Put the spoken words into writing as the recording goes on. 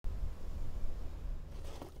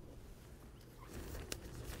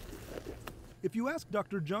If you ask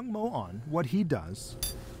Dr. Jung Mo An what he does,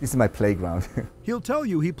 This is my playground. he'll tell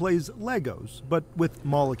you he plays Legos, but with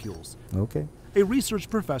molecules. Okay. A research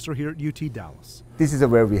professor here at UT Dallas. This is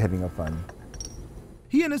where we're having a fun.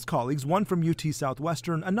 He and his colleagues, one from UT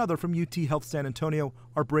Southwestern, another from UT Health San Antonio,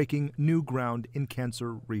 are breaking new ground in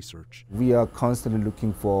cancer research. We are constantly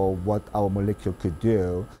looking for what our molecule could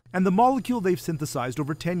do. And the molecule they've synthesized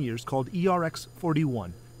over 10 years, called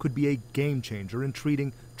ERX41, could be a game changer in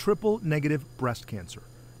treating triple-negative breast cancer,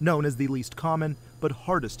 known as the least common but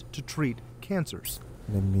hardest to treat cancers.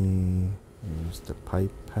 Let me use the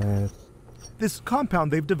pipette. This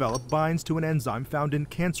compound they've developed binds to an enzyme found in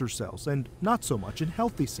cancer cells and not so much in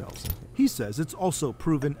healthy cells. He says it's also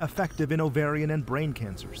proven effective in ovarian and brain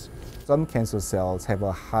cancers. Some cancer cells have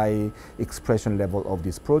a high expression level of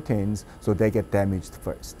these proteins, so they get damaged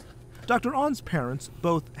first. Dr. An's parents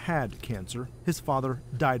both had cancer. His father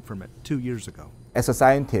died from it 2 years ago. As a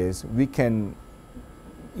scientist, we can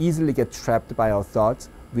easily get trapped by our thoughts.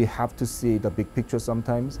 We have to see the big picture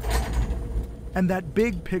sometimes. And that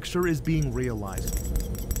big picture is being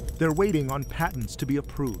realized. They're waiting on patents to be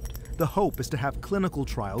approved. The hope is to have clinical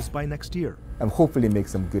trials by next year. And hopefully make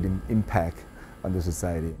some good impact on the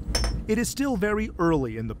society. It is still very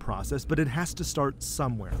early in the process, but it has to start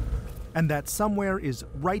somewhere. And that somewhere is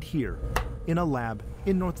right here in a lab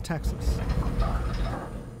in North Texas.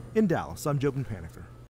 In Dallas, I'm Jobin Paniker.